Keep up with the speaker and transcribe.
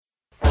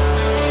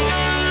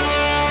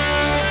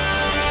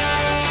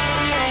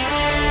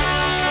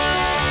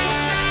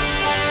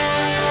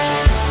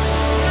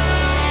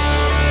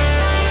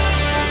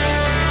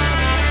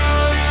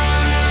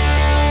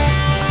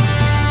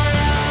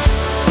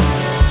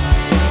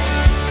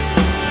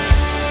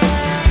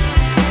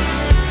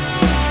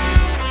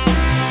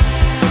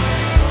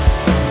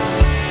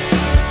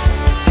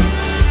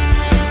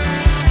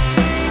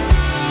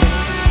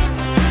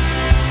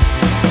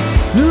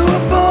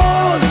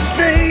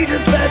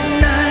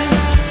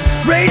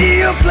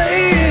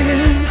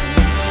radio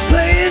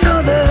playing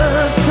all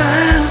the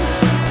time.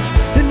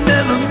 It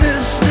never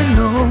missed a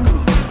note.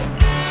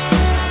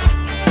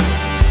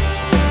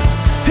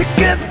 It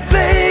kept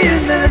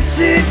playing that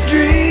sick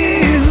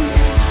dream.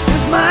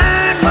 His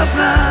mind was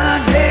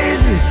not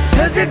hazy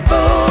as it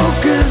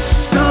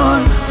focused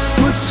on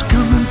what's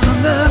coming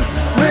from the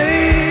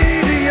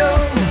radio.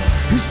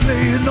 He's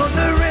playing on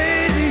the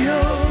radio.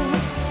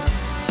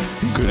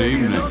 He's Good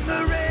evening. on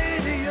the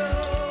radio.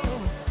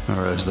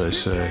 Or as they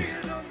say,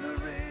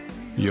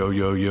 yo,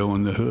 yo, yo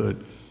in the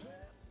hood.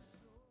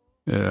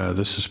 Yeah,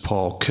 this is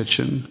Paul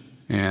Kitchen,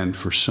 and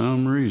for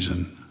some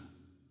reason,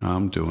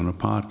 I'm doing a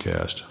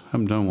podcast. I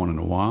haven't done one in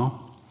a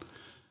while,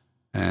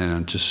 and I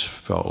just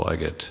felt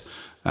like it.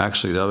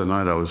 Actually, the other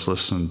night I was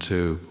listening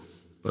to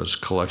this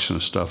collection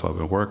of stuff I've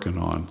been working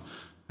on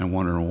and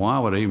wondering why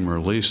would I even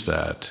release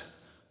that?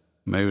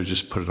 Maybe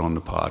just put it on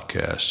the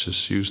podcast.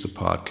 Just use the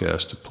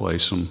podcast to play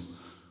some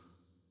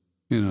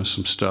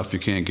stuff you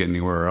can't get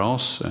anywhere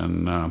else.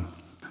 And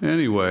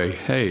anyway,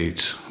 hey,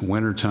 it's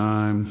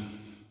wintertime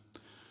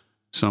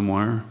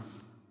somewhere.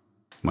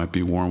 Might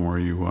be warm where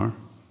you are.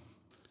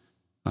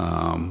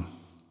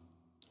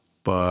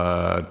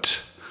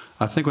 But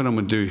I think what I'm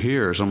going to do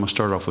here is I'm going to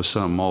start off with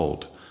something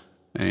old.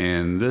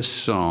 And this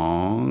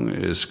song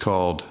is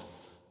called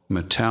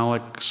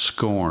Metallic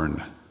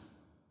Scorn.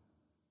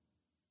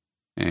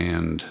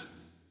 And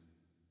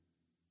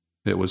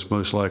it was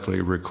most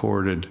likely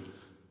recorded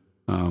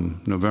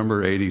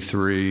November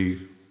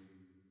 83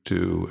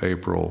 to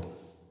April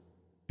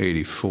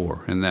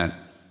 84. And that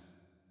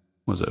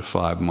was a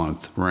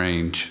 5-month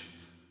range.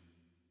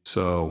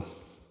 So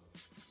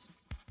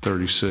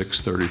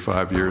 36,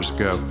 35 years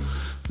ago.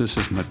 This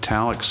is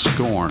Metallic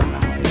Scorn.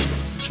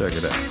 Check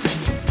it out.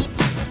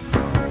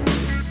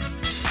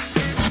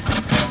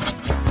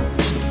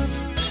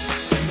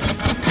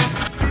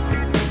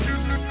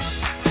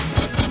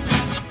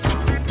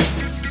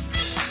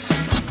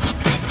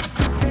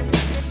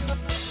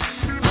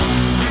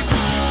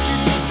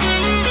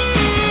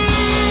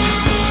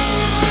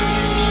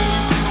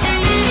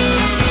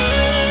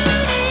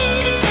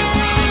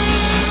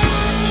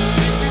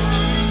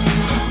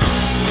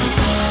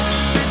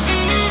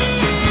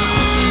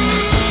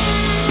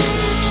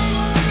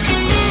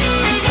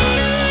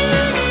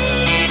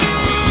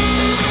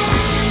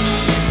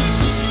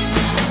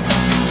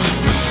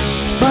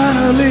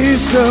 Finally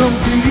some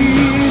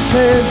peace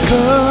has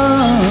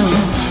come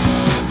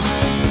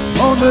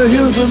on the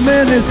heels of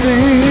many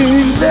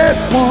things at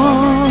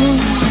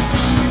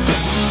once,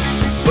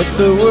 but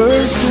the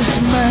words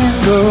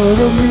dismantle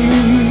the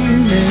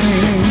meanings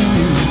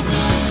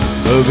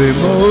of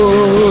emotions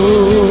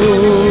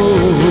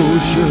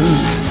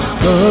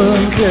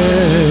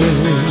uncaptured.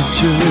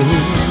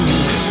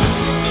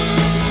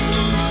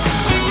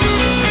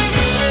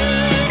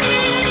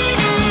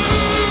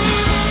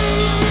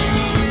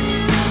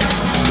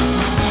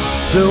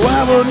 So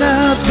I will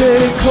now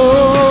take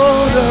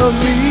hold of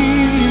me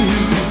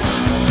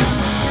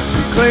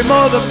and claim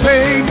all the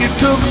pain you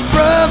took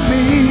from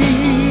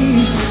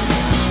me.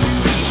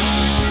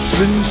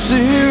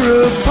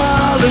 Sincere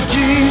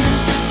apologies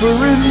for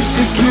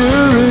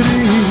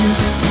insecurities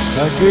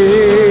I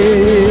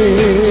gave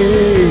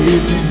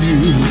to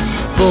you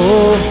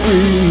for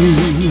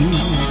free.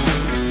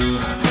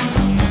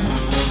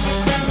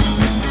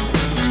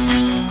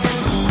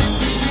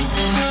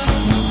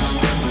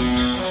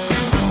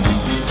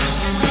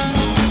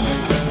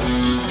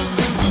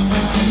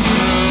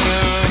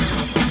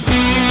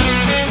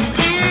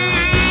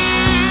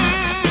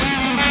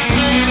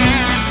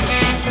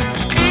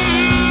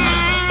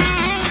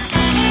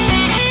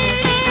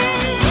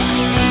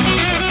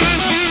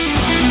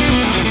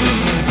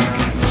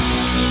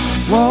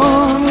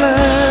 One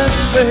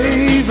last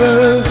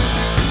favor,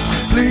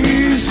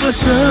 please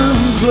listen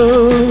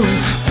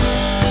close.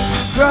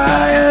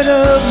 Try and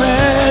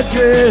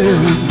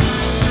imagine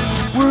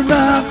we're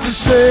not the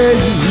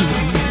same.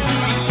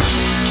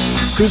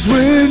 'Cause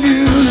when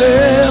you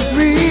left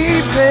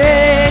me,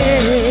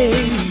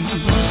 babe,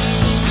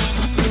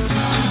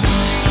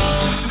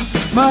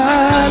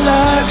 my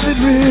life had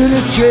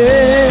really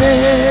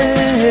changed.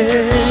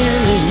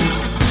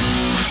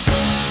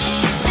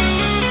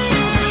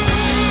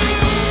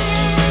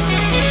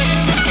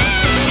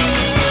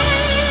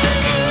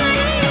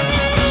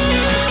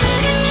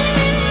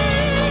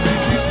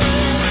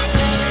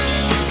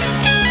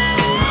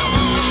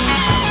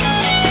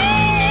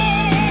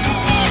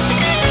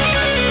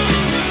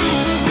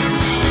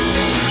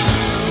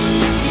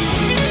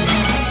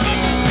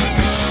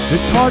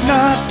 It's hard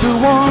not to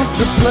want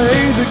to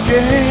play the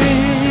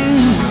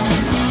game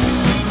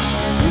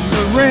when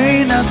the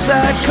rain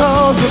outside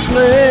calls the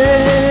place.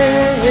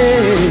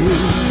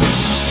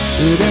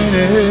 It ain't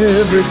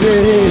every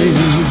day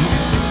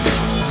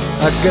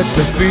I get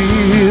to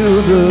feel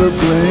the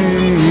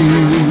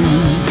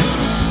blame.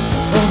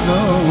 Oh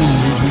no.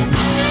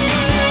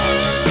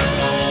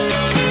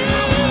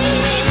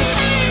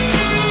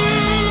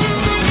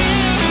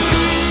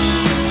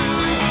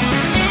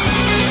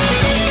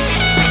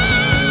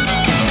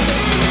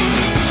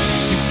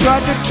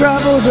 tried to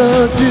travel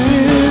the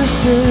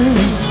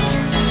distance.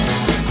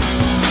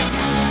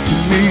 To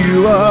me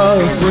you are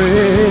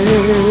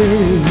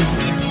afraid.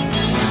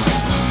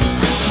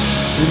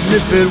 And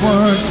if it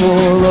weren't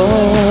for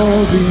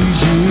all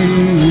these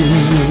years,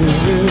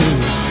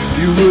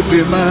 you would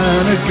be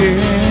mine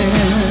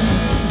again.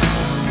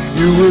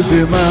 You would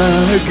be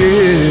mine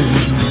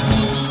again.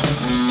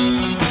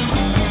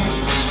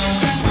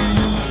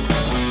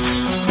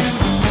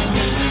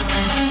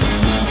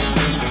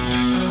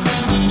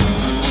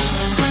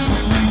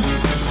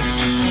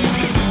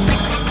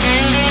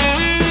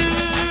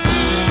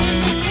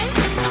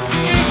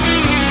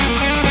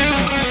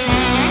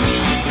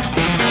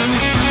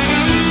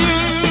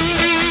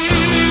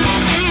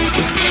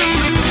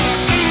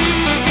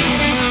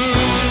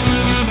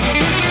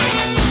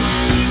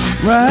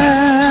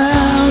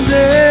 Round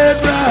and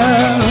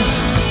round,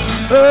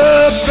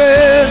 up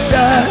and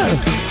down,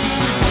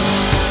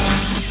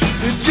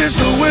 it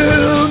just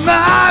will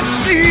not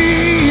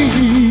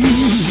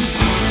cease.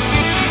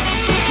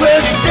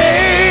 When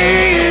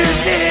day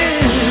is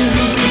in,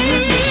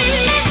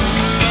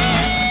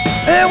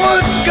 and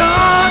what's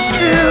gone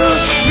still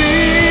speaks.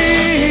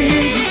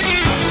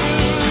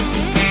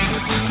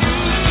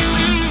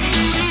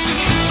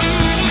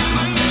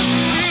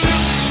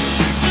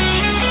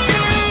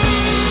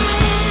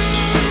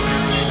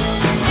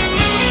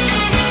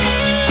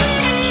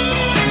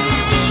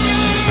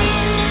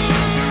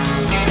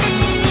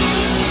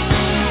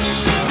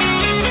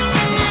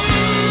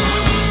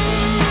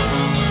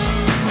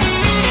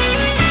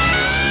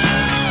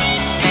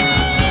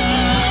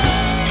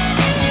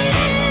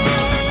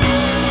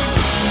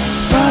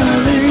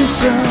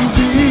 Some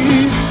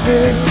peace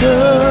has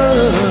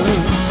come.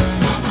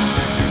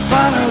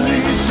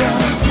 Finally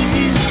some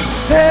peace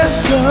has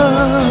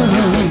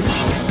come.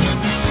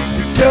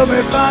 You tell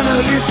me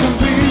finally some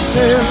peace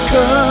has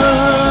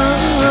come.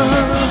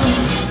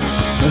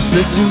 I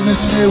said you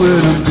miss me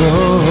when I'm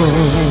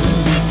gone.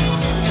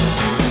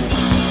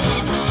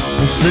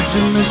 I said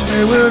you miss me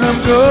when I'm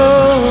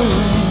gone.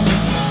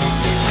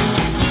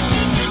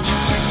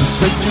 I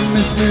said you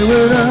miss me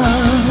when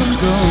I'm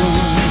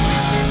gone.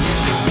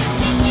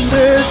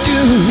 Said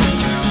you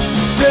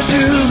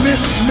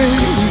miss me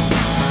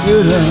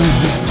when I'm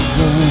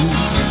gone.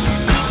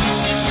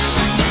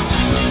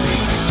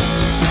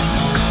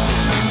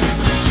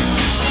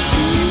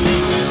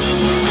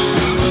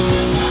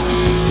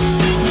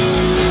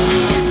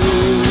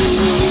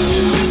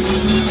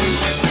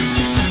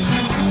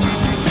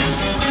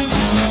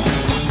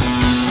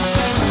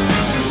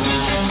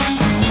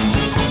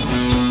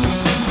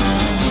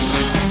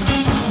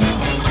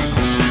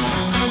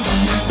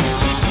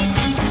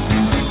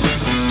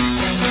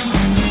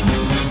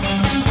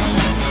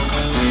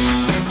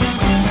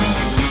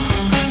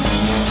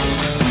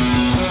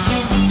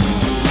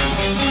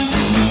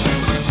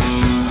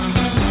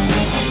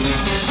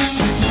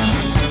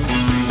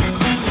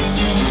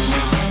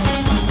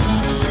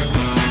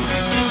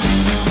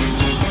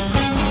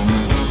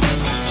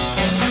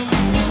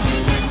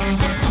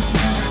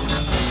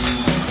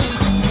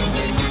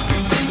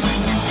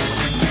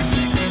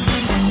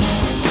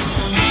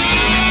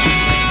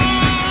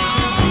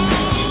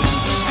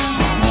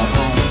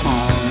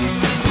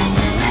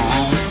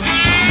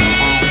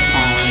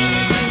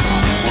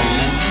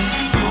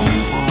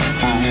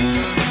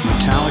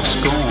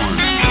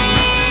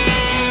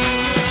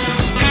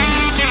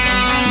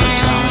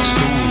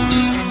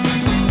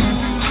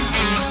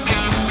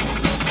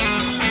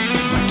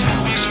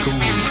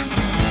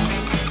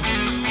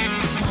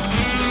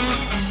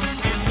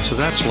 So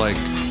that's like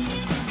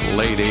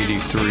late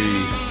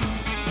 83,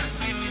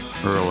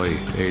 early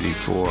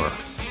 84.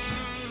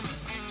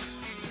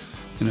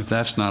 And if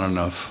that's not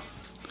enough,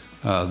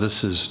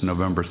 this is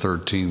November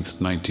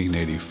 13th,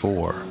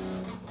 1984.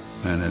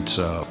 And it's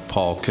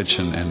Paul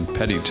Kitchen and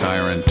Petty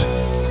Tyrant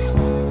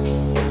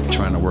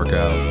trying to work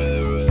out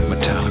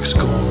Metallic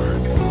Scorn.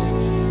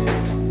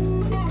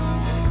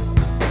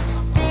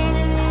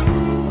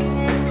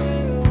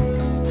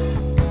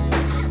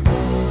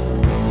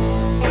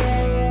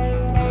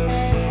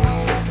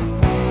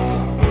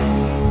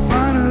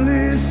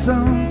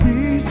 Some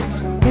peace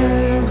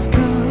has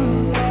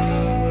come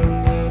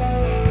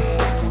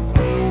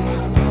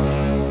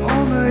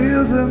on the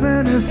heels of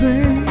many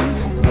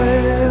things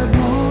we've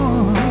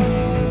won.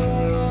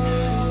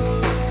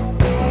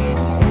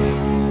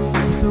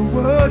 The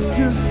words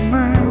just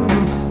mangle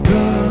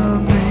the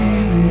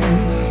meaning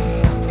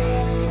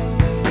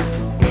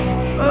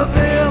of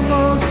the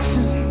emotion.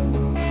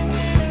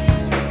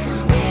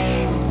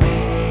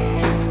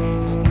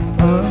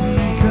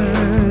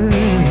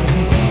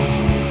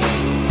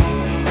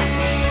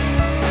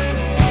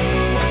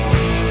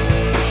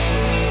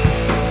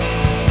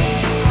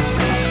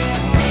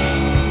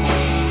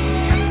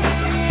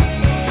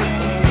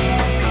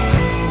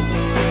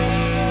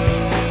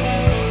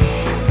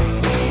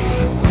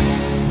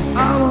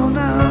 I will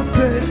now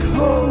take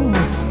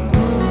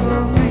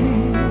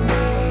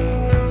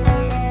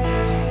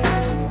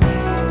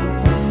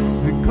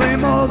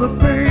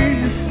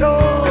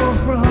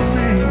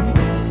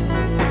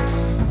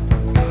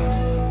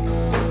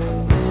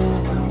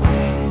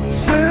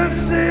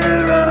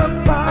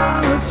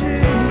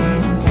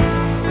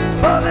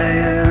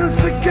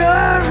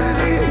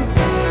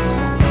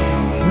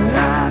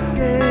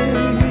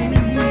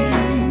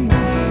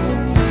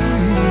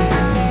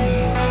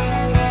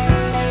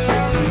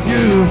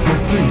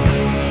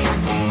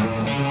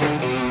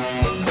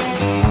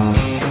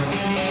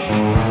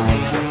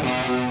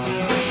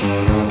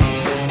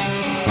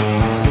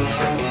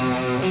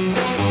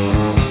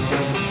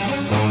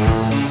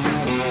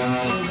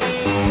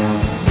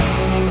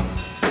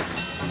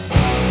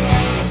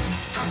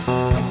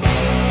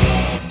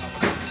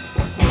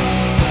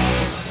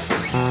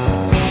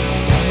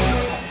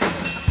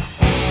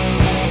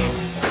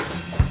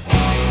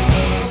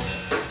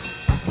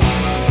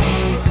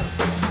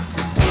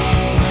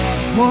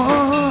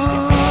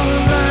One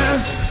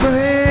last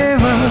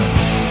favor,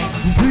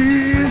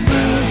 please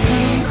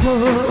listen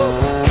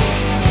close.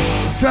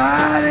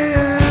 Try to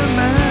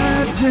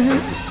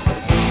imagine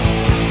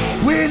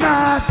we're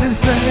not the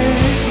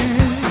same.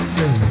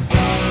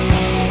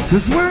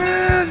 'Cause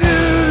when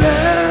you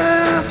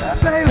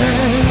left, baby,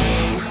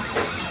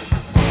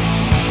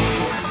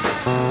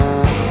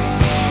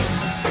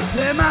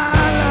 then my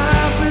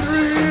life would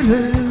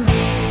really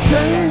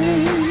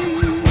change.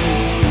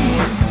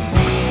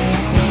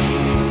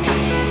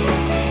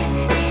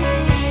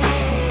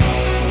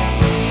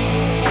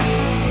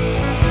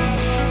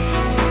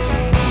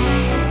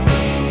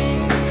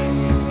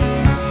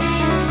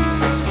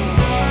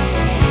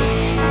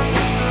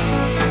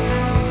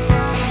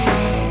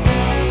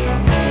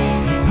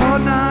 It's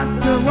hard not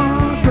to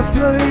want to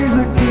play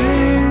the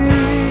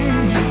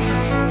game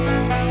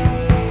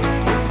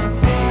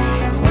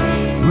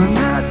when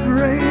that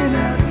rain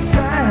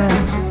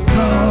outside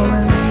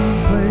calling in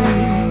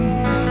pain.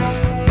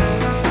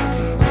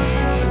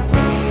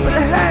 But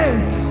hey,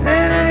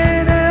 it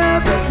ain't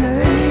every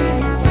day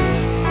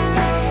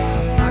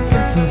I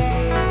get to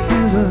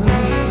feel the rain.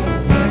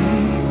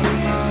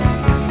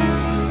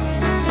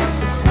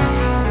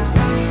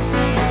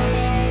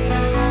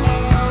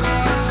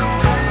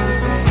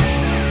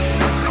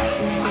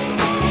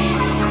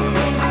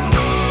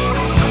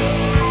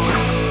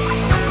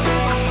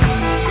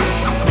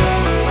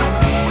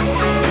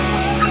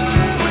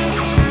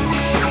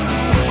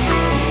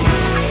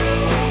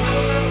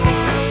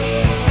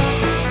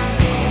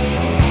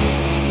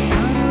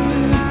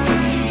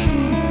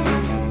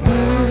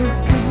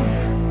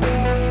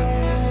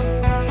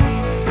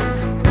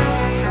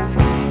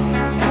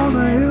 On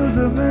the hills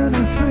of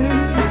many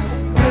things,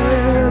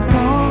 red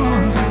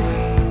lawns.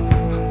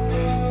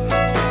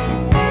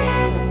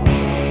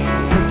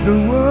 But the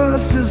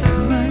worst is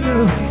made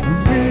of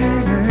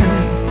meaning,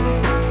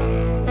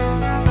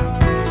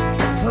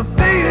 of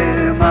the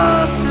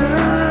emotions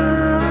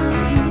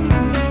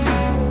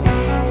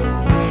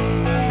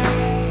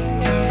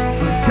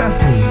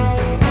captured.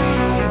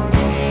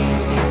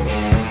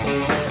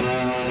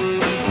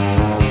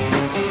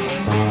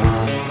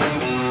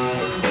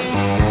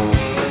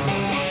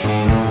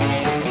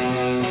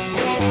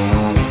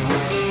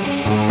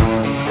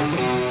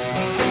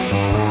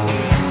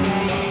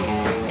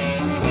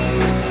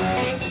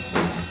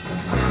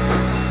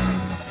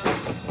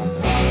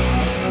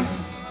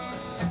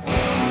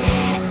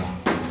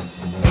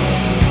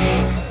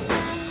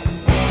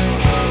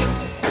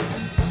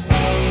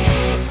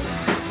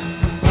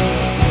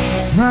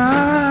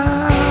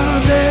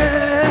 Round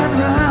and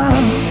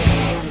round,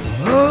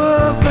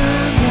 up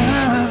and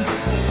down,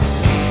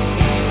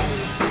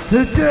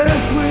 it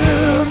just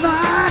will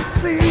not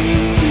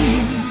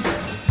cease.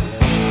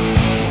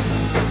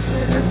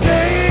 The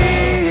day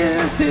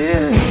is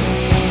here,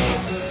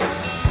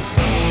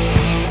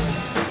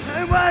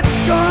 and what's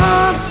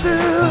gone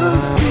still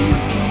speak.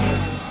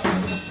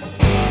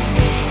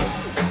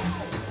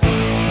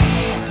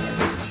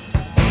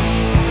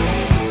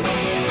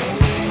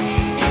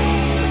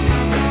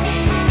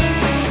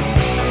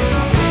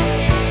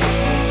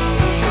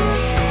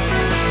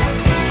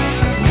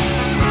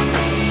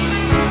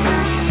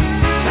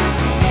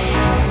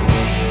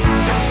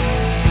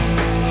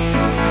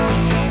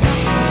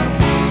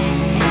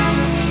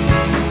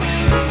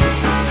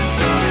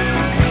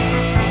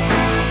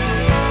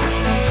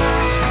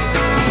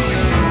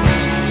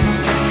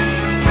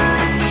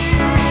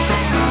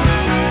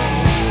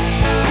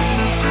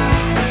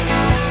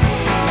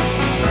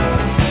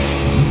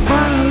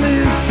 Finally,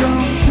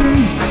 some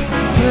peace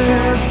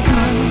has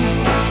come.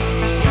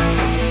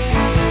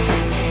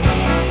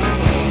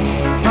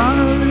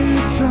 Finally,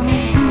 some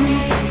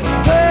peace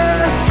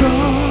has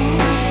come.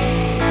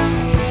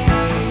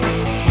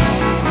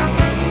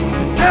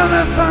 Tell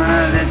me,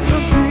 finally,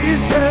 some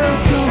peace has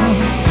come.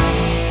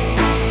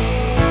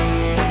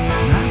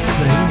 And I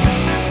say,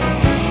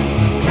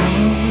 I'm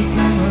gonna miss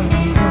never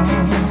gone.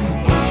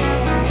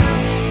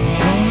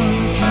 I'm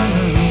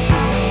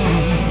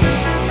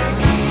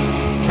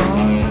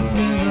gonna miss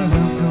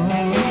never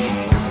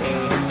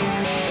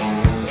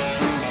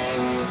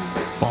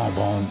Boom,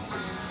 boom.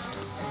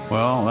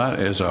 Well, that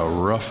is a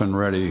rough and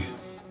ready,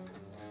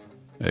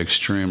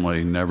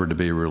 extremely never to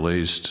be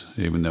released,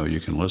 even though you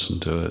can listen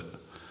to it.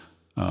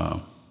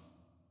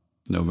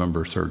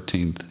 November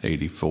 13th,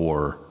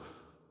 84.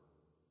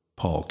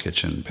 Paul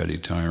Kitchen, Petty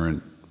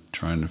Tyrant,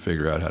 trying to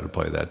figure out how to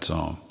play that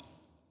song.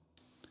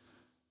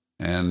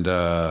 And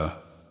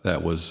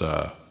that was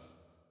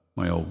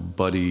my old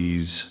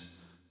buddies,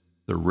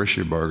 the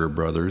Rischerbarger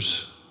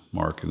brothers,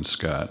 Mark and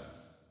Scott,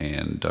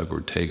 and Doug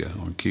Ortega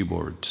on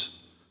keyboards.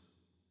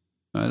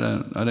 I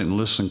didn't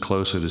listen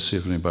closely to see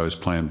if anybody was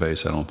playing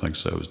bass. I don't think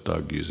so. It was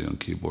Doug usually on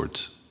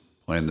keyboards,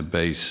 playing the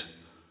bass.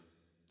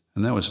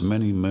 And that was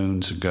many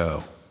moons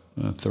ago,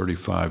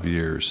 35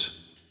 years.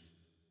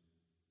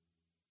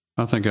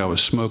 I think I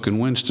was smoking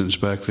Winston's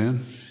back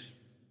then.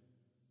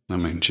 I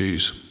mean,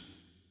 geez,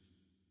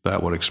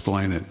 that would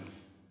explain it.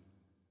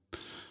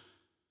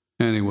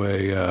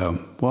 Anyway,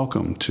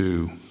 welcome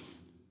to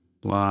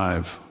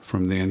live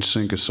from the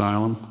InSync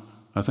Asylum.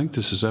 I think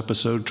this is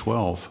episode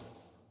 12.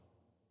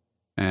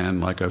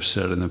 And like I've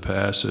said in the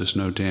past, there's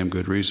no damn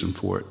good reason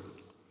for it.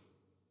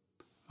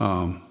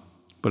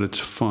 But it's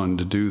fun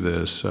to do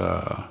this.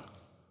 And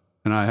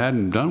I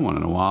hadn't done one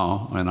in a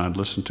while, and I'd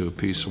listened to a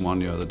piece of one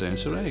the other day and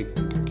said, hey,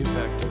 get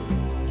back to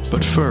it.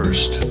 But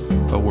first,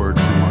 a word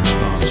from our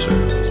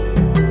sponsor.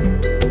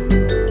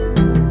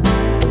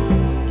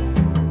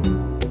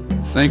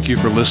 Thank you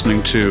for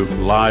listening to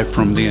Live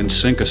from the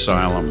InSync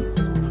Asylum,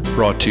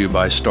 brought to you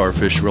by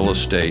Starfish Real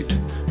Estate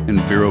in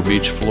Vero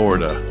Beach,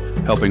 Florida,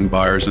 helping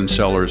buyers and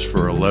sellers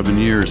for 11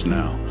 years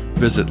now.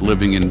 Visit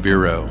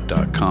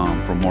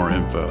livinginvero.com for more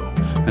info,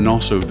 and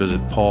also visit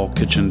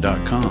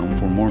paulkitchen.com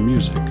for more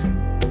music.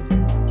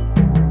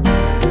 And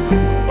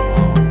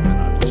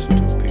I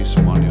listened to a piece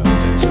of one the other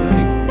day and said,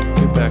 hey,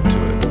 get back to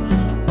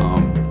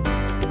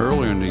it.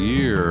 Earlier in the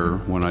year,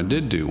 when I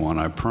did do one,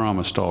 I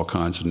promised all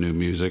kinds of new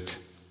music.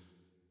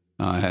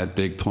 I had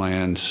big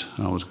plans.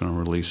 I was going to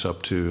release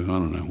up to, I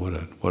don't know,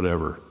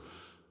 whatever.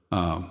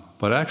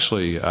 But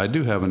actually, I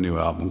do have a new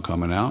album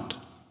coming out,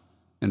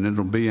 and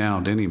it'll be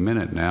out any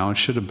minute now. It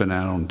should have been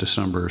out on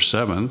December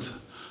 7th,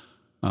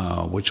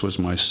 which was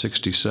my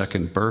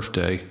 62nd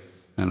birthday,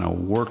 and I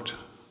worked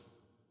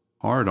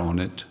hard on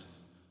it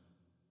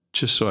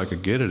just so I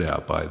could get it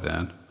out by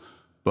then.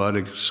 But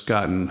it's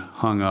gotten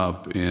hung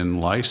up in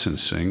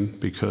licensing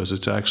because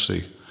it's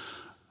actually,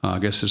 I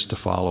guess it's the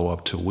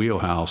follow-up to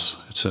Wheelhouse.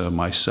 It's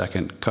my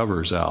second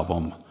covers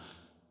album,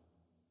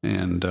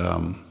 and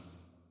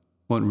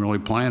wasn't really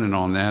planning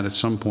on that. At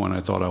some point,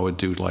 I thought I would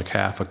do like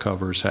half of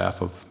covers,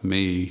 half of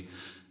me,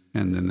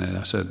 and then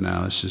I said, no,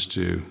 let's just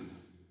do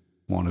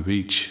one of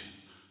each.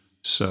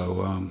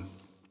 So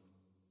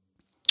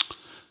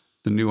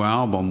the new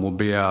album will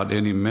be out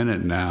any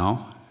minute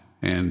now,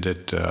 and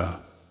it's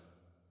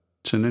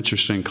an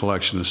interesting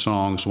collection of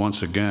songs.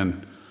 Once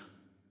again,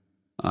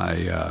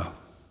 I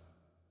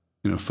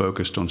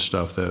focused on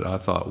stuff that I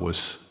thought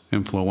was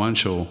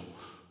influential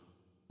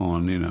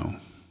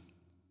on,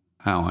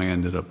 how I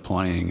ended up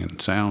playing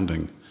and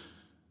sounding.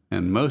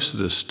 And most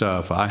of this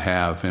stuff I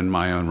have in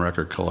my own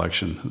record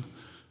collection,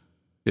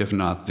 if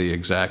not the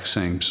exact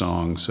same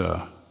songs,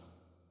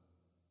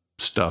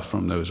 stuff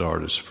from those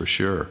artists for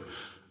sure.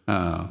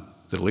 The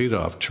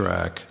leadoff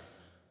track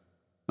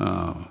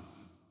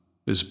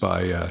is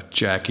by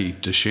Jackie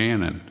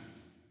DeShannon,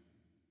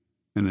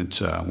 and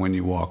it's When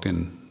You Walk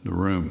in the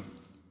Room.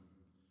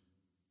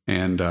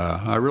 And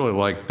I really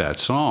liked that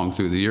song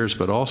through the years,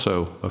 but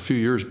also a few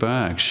years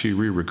back, she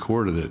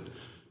re-recorded it,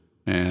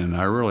 and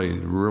I really,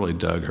 really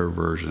dug her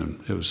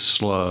version. It was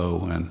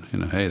slow, and,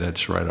 hey,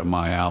 that's right up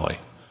my alley.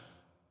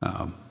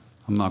 I'm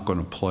not going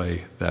to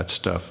play that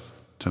stuff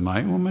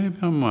tonight. Well, maybe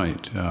I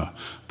might.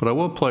 But I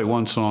will play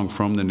one song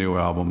from the new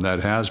album that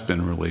has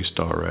been released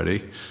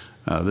already.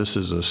 This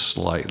is a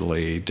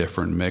slightly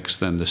different mix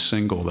than the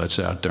single that's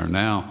out there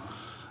now,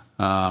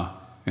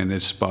 and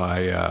it's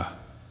by...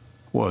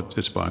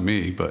 it's by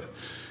me, but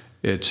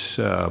it's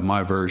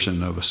my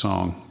version of a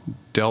song,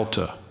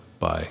 Delta,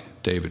 by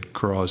David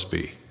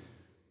Crosby.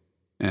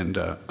 And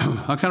I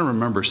kind of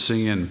remember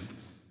seeing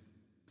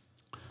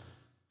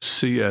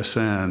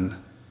CSN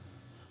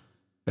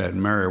at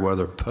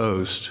Merriweather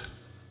Post,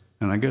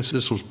 and I guess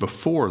this was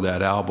before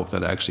that album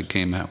that actually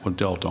came out with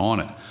Delta on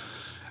it.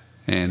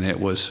 And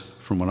it was,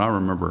 from what I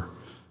remember,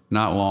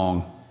 not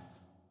long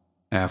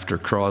after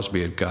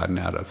Crosby had gotten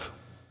out of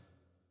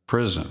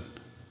prison.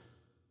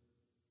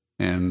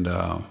 And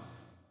from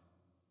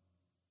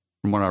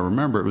what I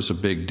remember, it was a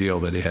big deal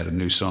that he had a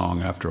new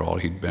song after all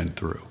he'd been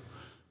through.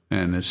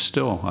 And it's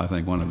still, I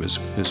think, one of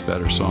his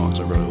better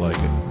songs. I really like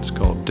it. It's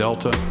called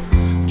Delta.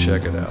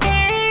 Check it out.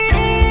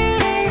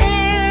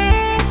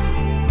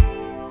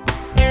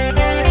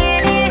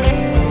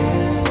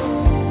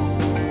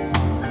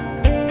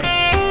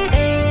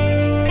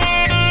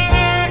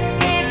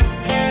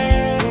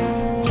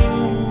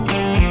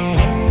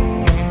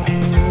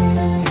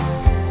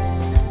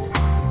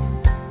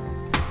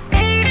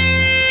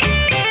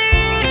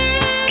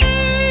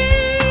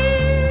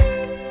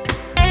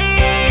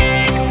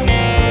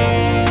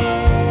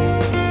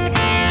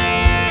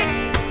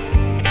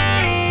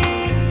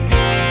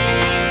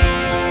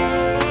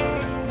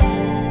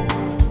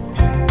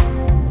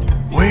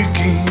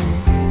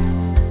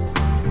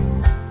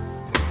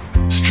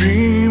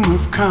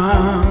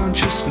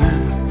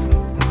 Consciousness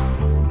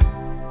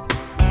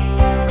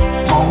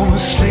on a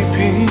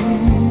sleeping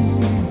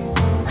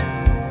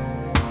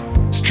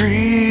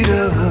street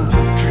of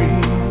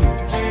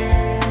dreams,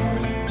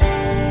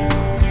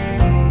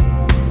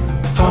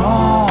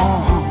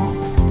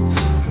 thoughts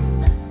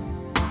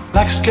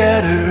like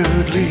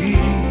scattered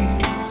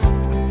leaves,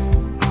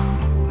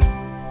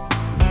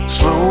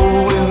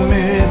 slow in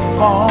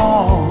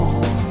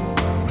mid-fall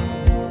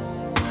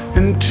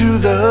into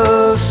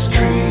the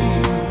stream.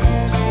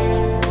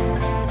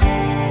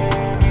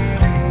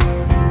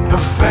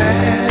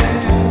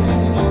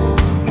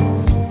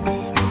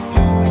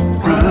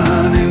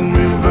 Running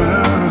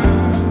river,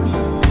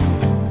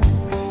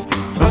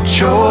 a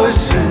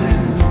choice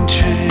and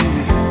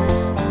chance.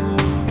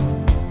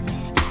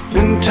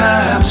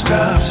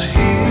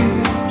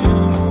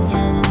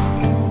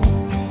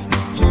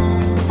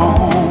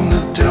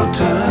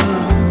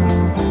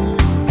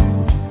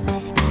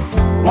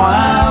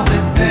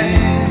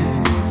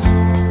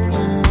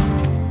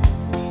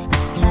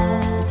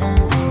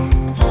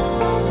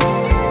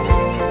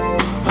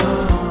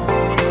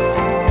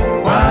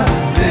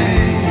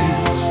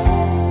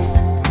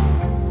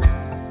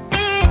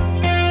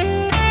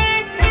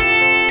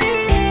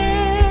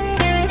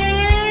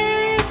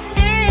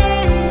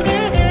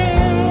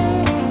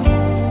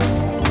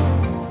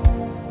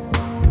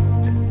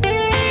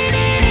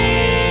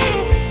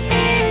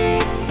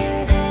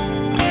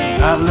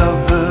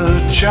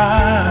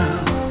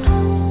 child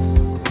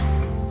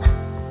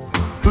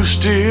who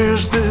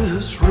steers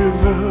this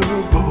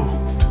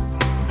riverboat,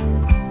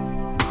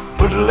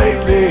 but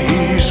lately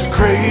he's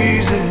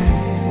crazy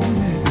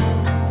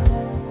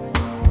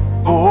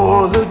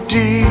for the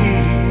deep,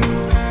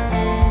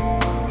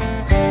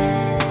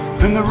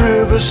 and the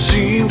river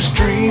seems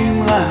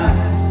streamlined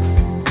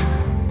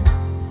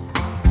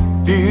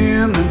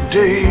in the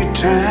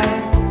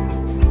daytime,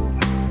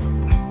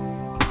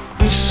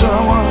 and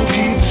someone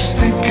keeps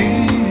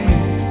thinking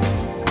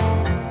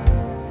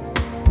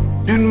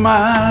in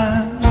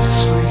my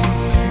sleep,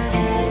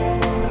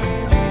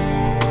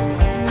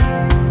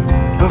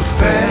 a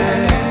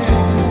fast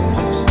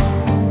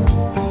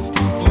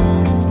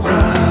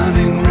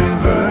running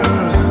river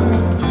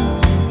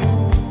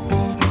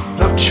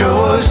of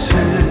choice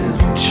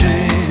and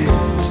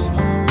chance,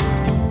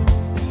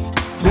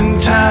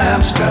 and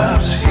time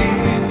stops here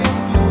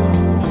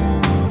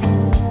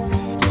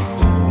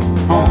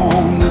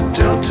on the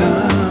delta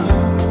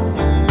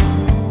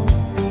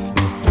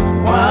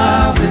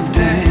while they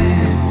dance.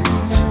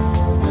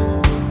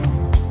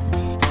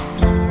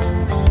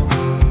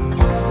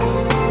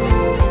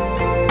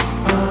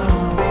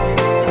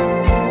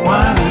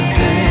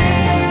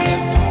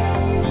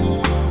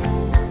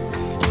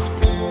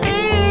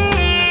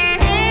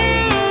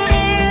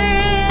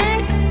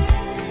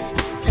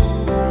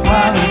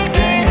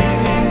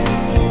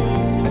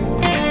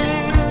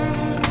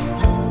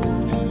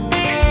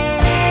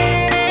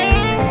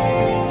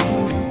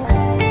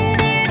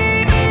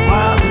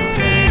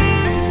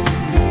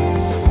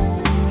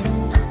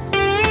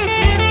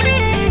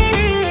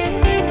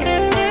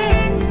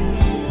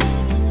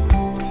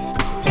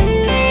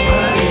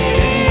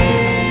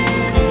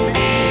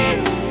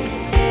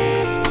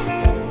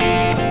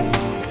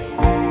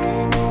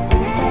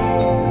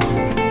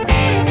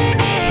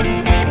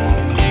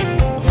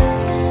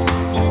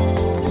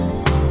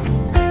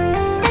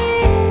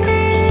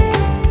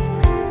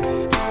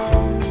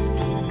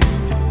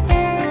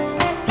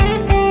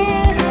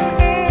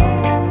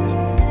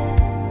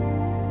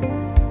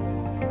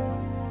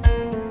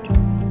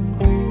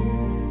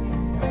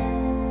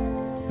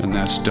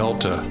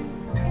 Delta.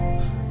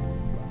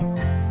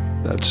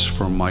 That's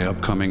from my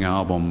upcoming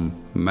album,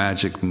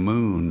 Magic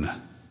Moon,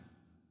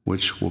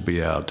 which will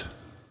be out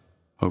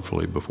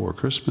hopefully before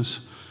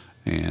Christmas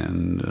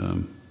and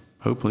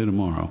hopefully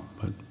tomorrow,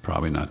 but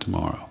probably not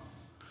tomorrow,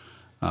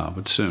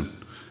 but soon.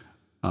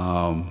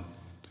 And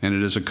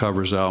it is a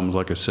covers album.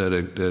 Like I said,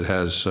 it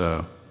has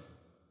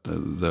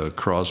the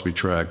Crosby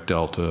track,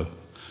 Delta.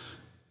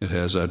 It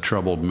has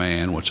Troubled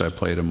Man, which I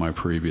played in my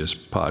previous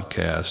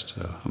podcast,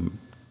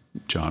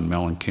 John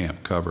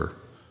Mellencamp cover.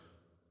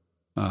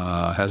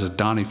 Has a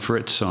Donnie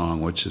Fritz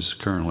song, which is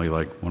currently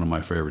like one of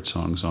my favorite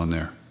songs on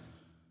there,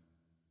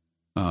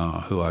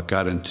 who I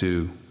got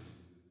into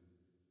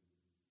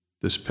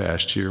this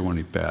past year when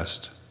he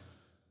passed,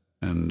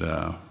 and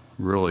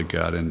really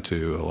got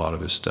into a lot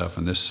of his stuff.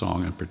 And this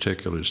song in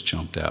particular just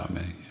jumped out at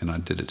me, and I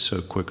did it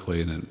so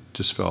quickly, and it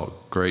just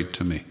felt great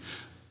to me.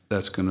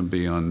 That's going to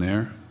be on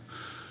there.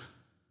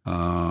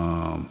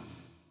 I'm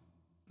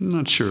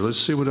not sure. Let's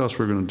see what else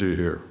we're going to do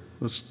here.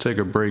 Let's take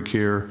a break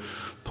here,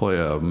 play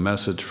a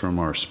message from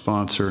our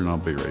sponsor, and I'll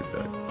be right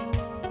back.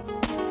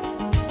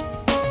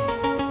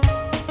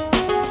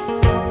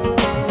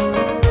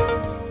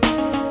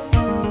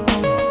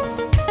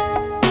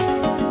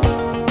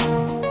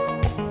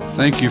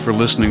 Thank you for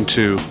listening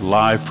to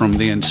Live from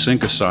the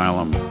InSync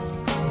Asylum,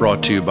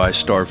 brought to you by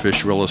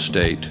Starfish Real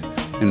Estate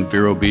in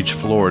Vero Beach,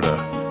 Florida,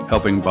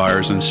 helping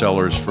buyers and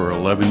sellers for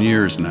 11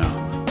 years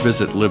now.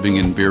 Visit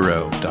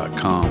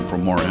livinginvero.com for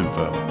more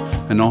info,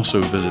 and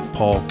also visit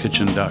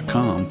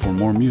paulkitchen.com for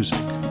more music.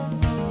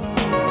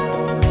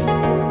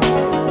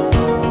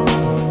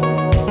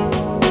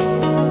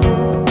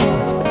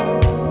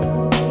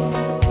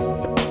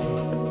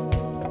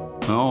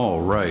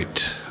 All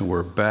right,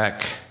 we're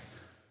back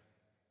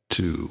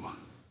to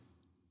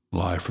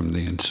Live from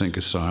the InSync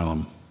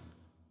Asylum,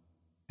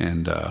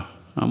 and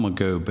I'm going to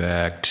go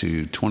back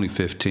to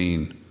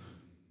 2015.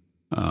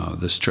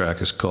 This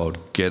track is called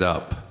Get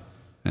Up,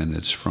 and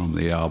it's from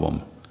the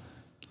album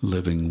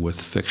Living with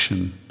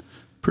Fiction.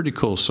 Pretty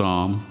cool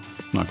song.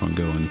 I'm not going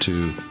to go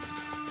into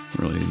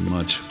really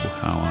much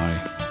how I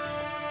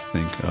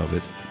think of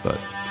it, but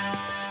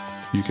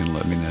you can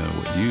let me know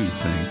what you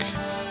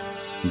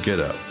think. Get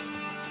Up.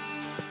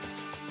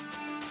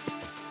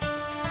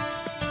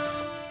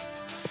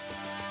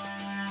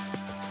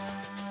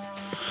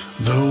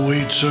 The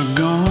weights are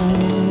gone,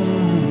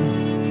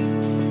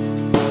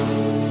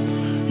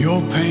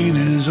 your pain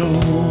is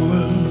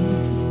over.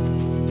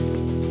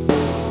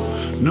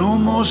 No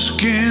more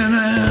skin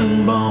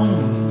and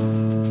bone,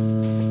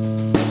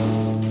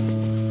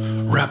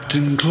 wrapped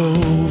in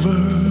clover.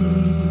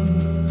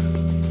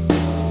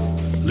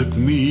 Look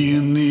me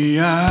in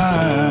the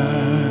eye,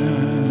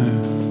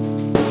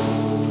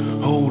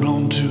 hold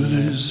on to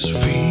this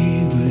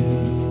feeling,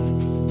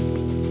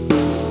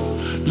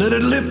 let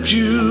it lift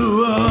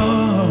you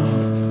up,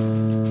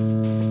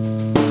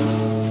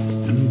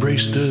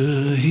 embrace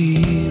the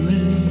healing.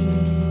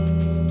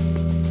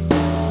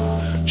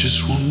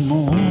 Just one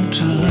more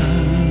time.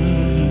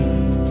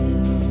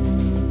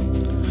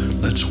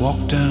 Let's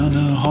walk down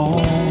the hall.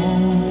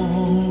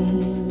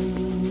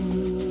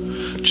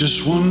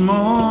 Just one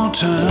more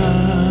time.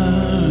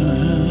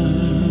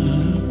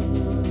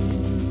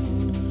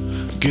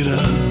 Get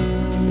up.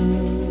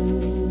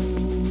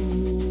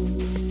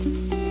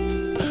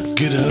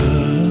 Get up.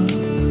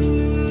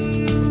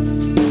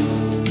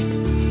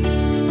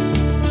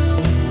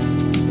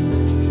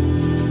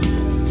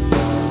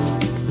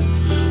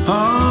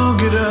 Oh,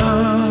 get up.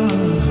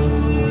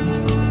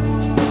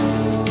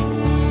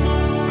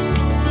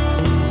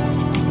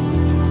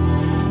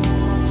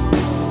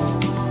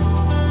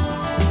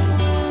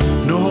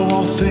 Know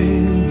all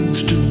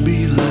things to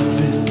be like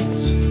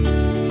this.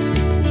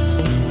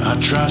 I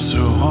try so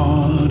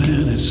hard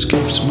and it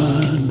escapes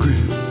my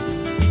grip.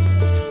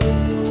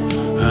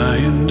 I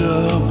end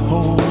up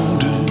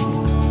holding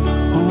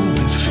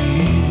only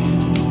fear.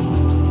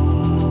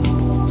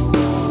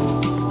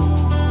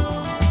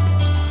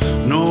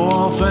 Know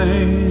all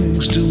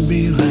things to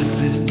be like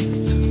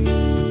this.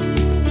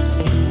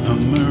 A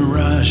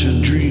mirage, a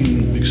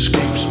dream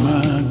escapes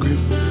my grip,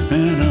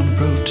 and I'm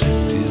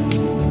protecting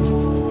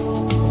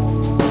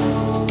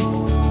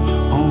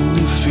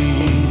only fear.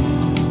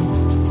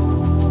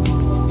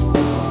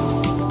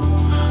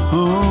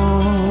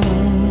 Oh,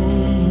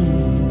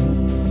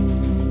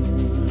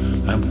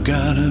 I've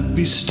gotta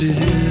be still.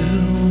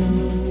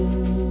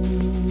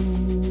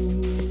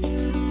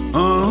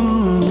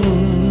 Oh,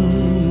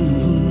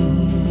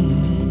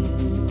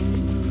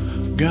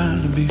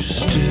 gotta be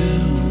still.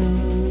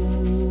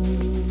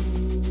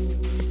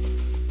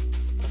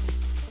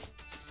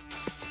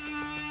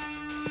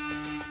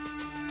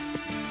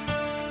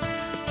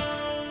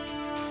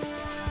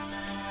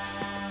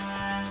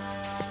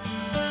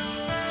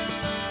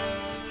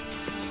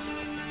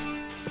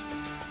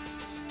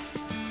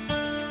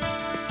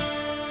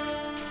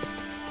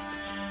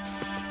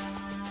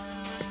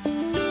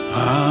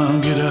 I'll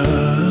get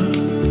up.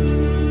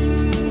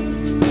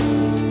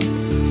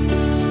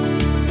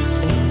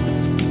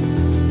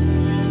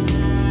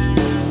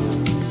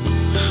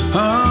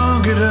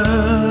 I'll get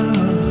up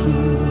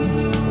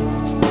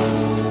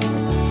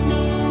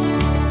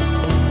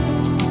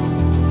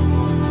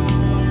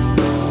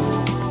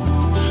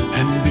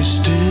and be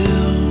still.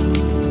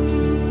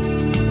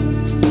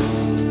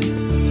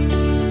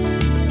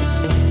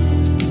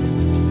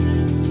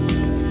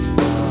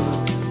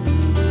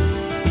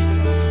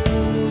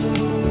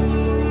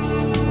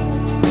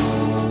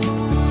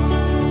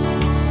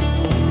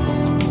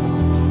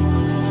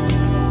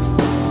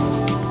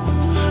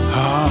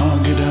 I'll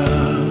get up.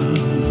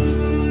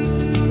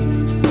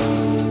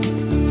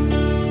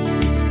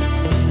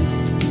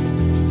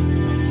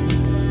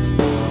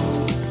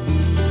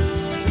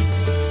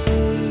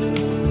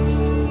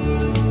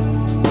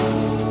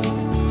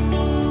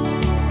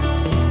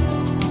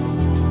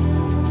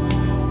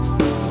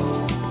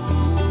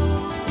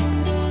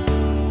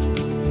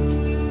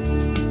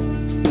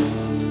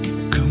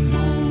 Come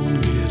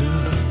on,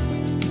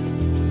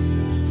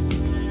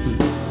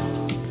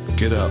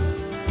 get up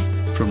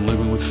from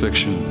living with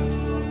fiction.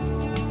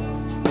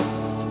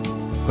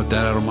 Put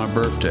that out on my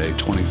birthday,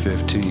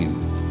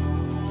 2015.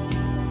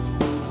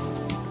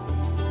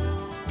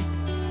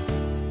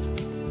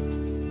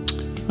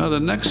 Now, the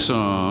next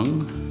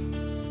song,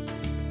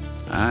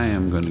 I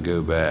am going to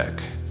go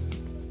back.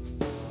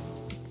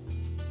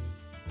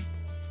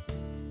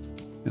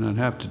 And I'd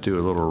have to do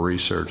a little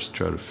research to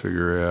try to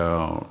figure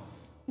out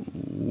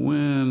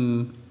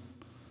when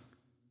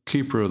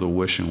Keeper of the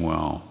Wishing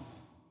Well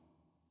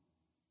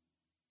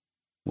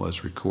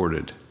was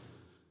recorded.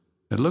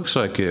 It looks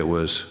like it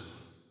was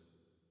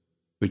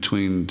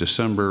between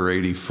December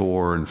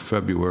 '84 and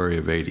February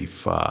of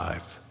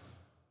 '85.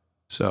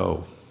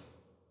 So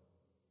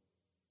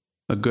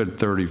a good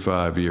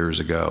 35 years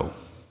ago.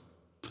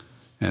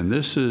 And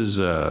this is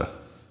a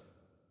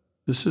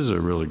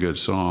really good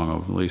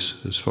song, at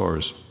least as far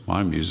as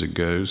my music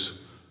goes.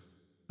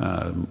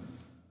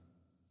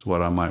 It's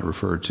what I might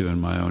refer to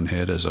in my own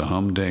head as a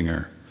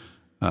humdinger.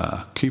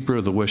 Keeper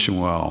of the Wishing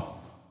Well.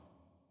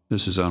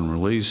 This is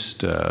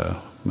unreleased.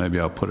 Maybe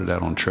I'll put it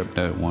out on Trip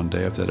Note one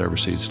day if that ever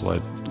sees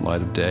the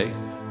light of day.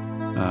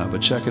 But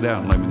check it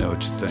out and let me know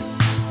what you think.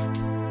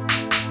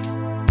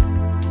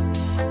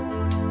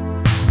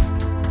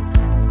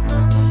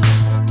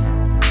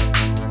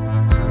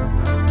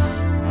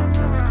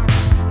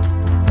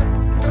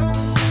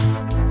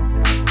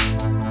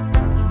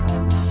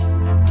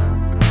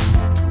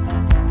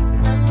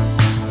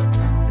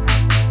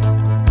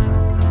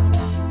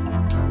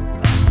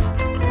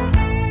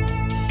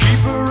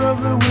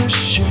 Of the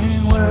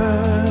wishing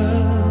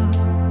well,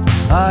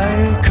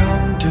 I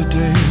come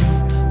today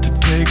to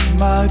take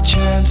my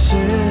chances.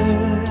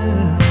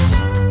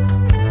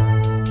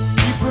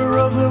 Keeper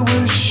of the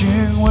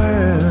wishing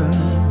well,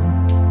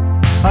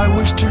 I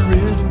wish to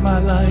rid my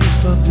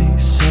life of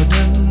these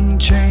sudden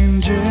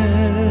changes.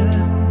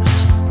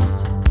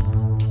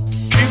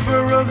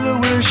 Keeper of the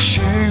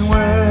wishing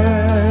well,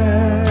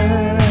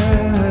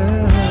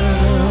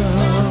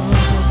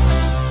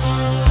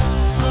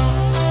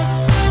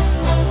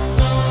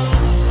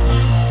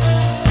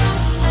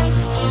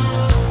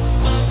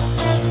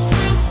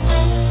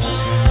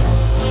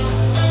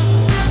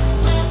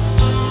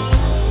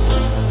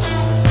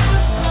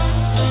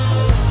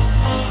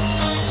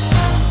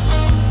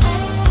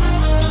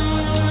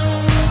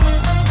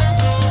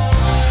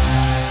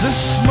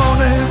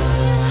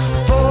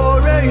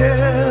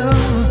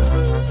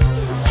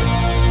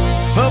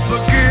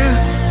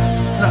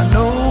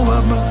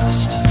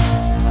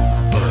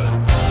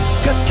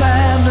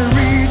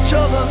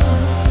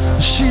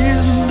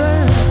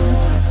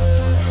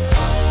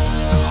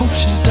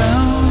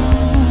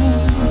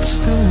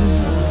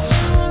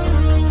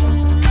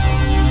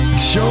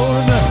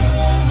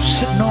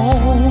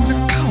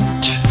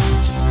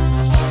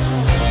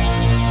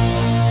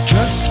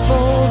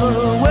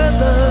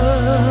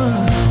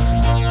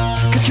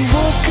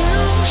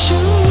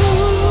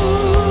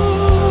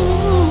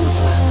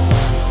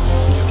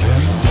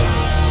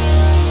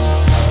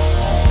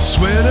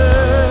 sweater,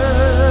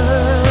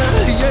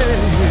 yeah.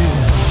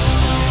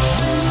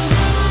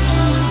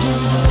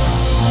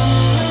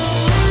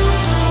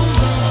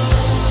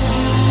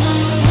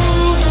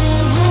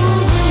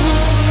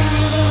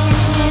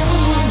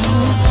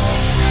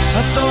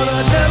 I thought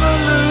I'd never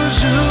lose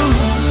you,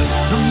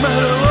 no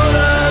matter what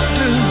I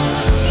do.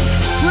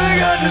 We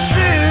got to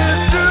see it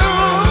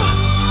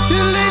through.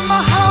 You leave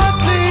my heart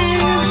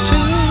bleeds too.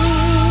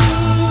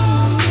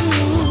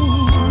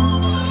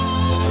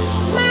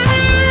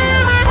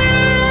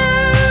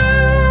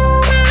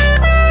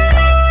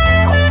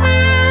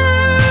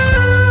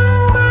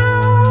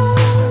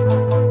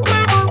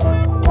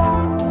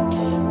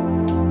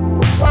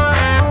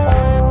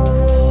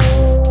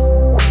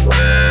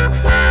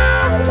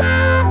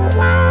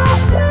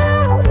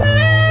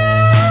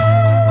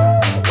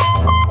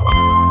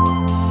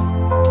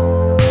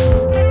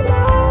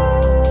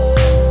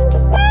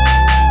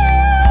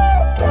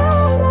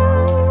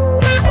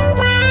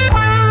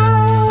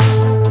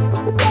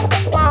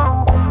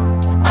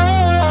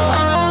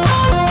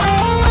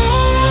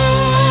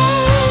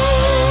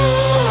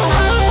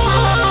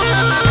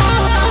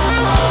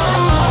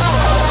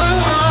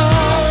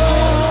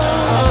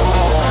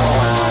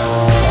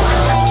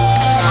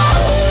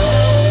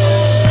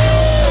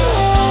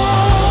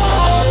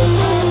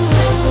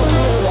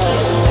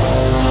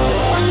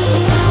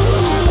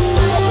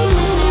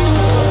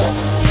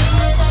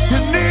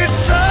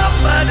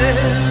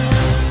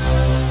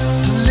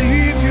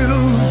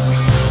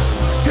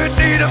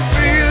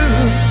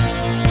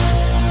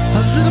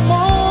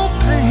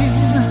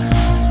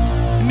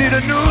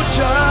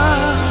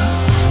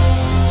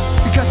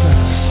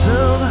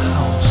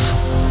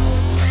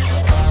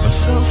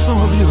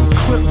 Some of your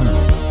equipment.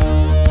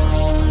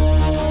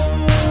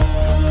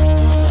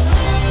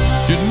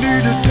 You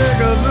need to take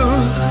a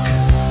look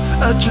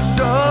at your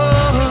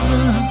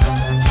darling,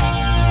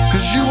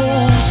 'cause you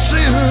won't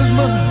see her as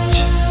much.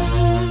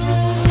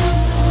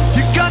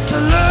 You got to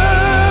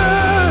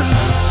learn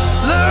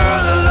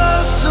to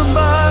love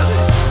somebody.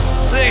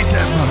 It ain't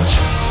that much,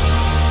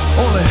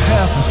 only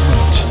half as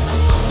much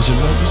as you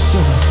love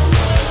yourself.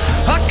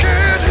 I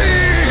can't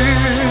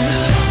hear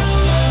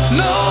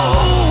no.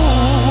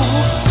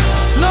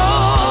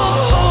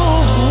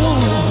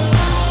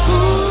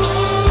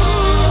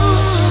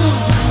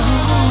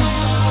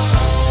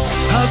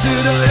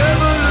 Did I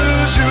ever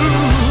lose you?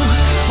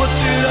 What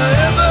did I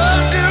ever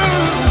do?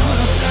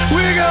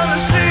 We gotta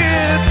see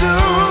it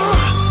through.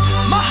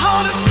 My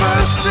heart is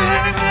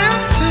bursting in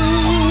two.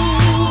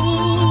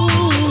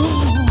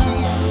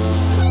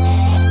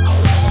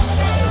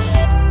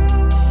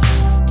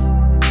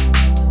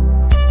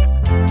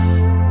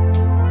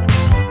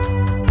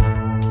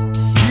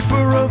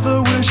 Keeper of the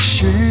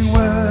wishing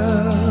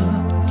well,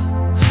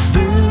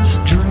 this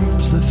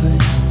dream's the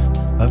thing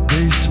I've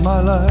based my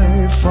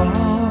life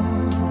on.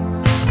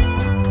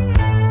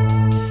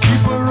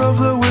 Of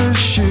the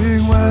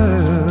wishing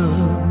well,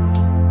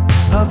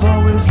 I've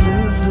always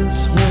lived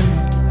this way.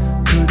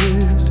 Could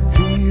it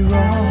be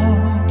wrong?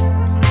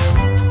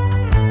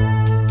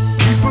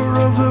 Keeper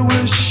of the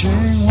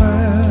wishing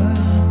well,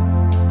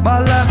 my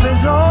life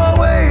has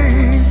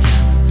always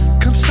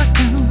come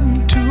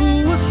second to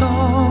a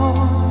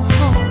song.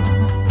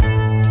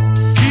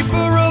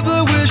 Keeper of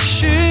the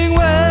wishing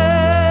well.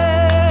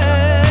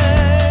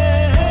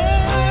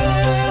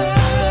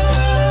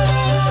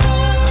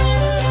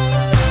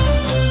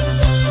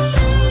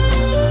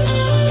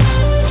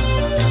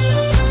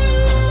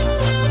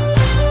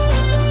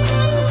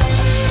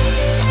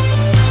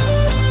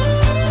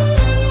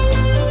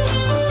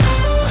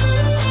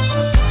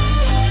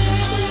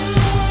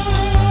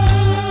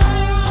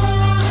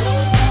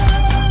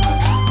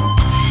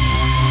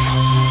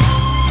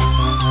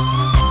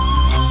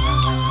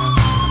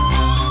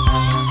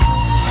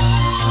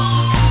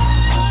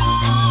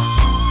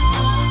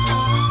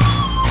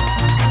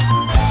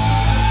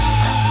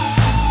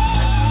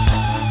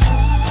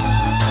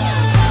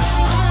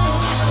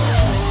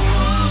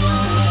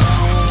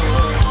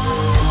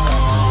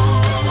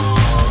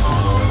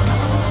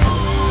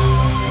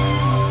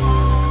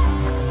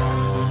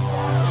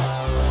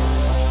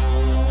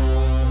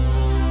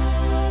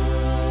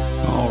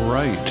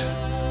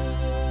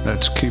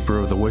 That's Keeper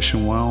of the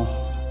Wishing Well.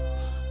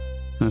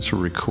 That's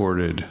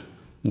recorded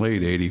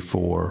late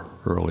 84,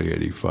 early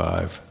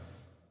 85.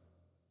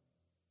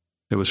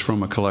 It was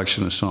from a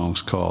collection of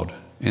songs called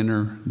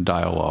Inner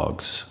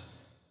Dialogues.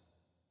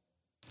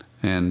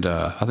 And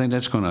I think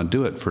that's going to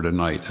do it for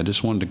tonight. I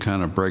just wanted to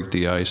kind of break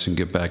the ice and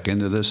get back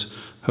into this.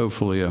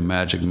 Hopefully a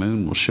magic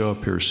moon will show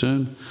up here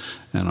soon,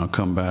 and I'll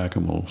come back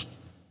and we'll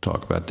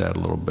talk about that a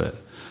little bit.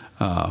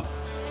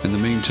 In the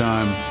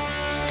meantime,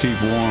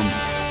 keep warm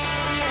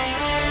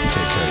and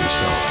take care of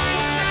yourself.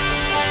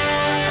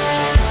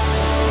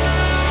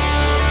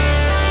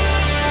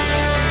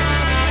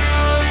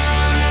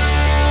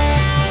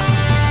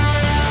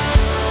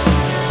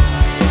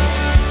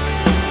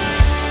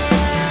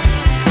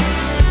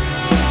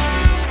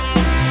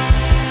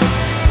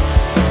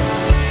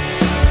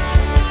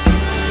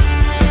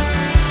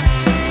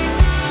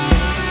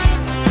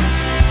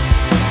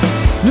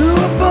 Knew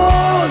a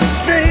boy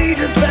stayed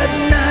up at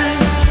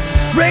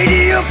night,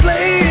 radio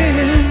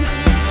playing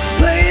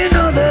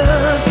all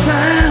the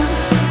time.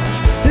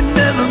 He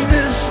never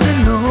missed a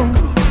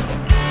note.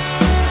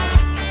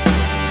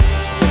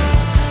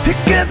 He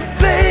kept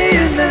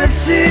playing that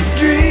sweet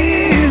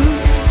dream.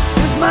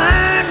 His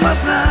mind was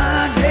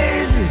not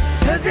hazy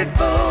as it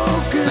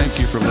focused. Thank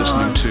you for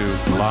listening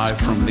to Live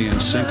from the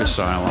InSync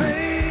Asylum,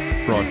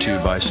 brought to you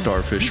by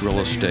Starfish Real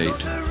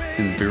Estate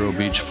in Vero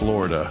Beach,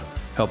 Florida,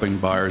 helping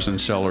buyers and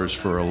sellers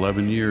for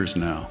 11 years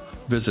now.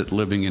 Visit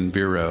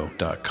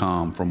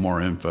livinginvero.com for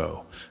more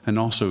info, and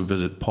also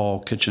visit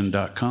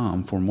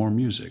paulkitchen.com for more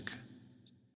music.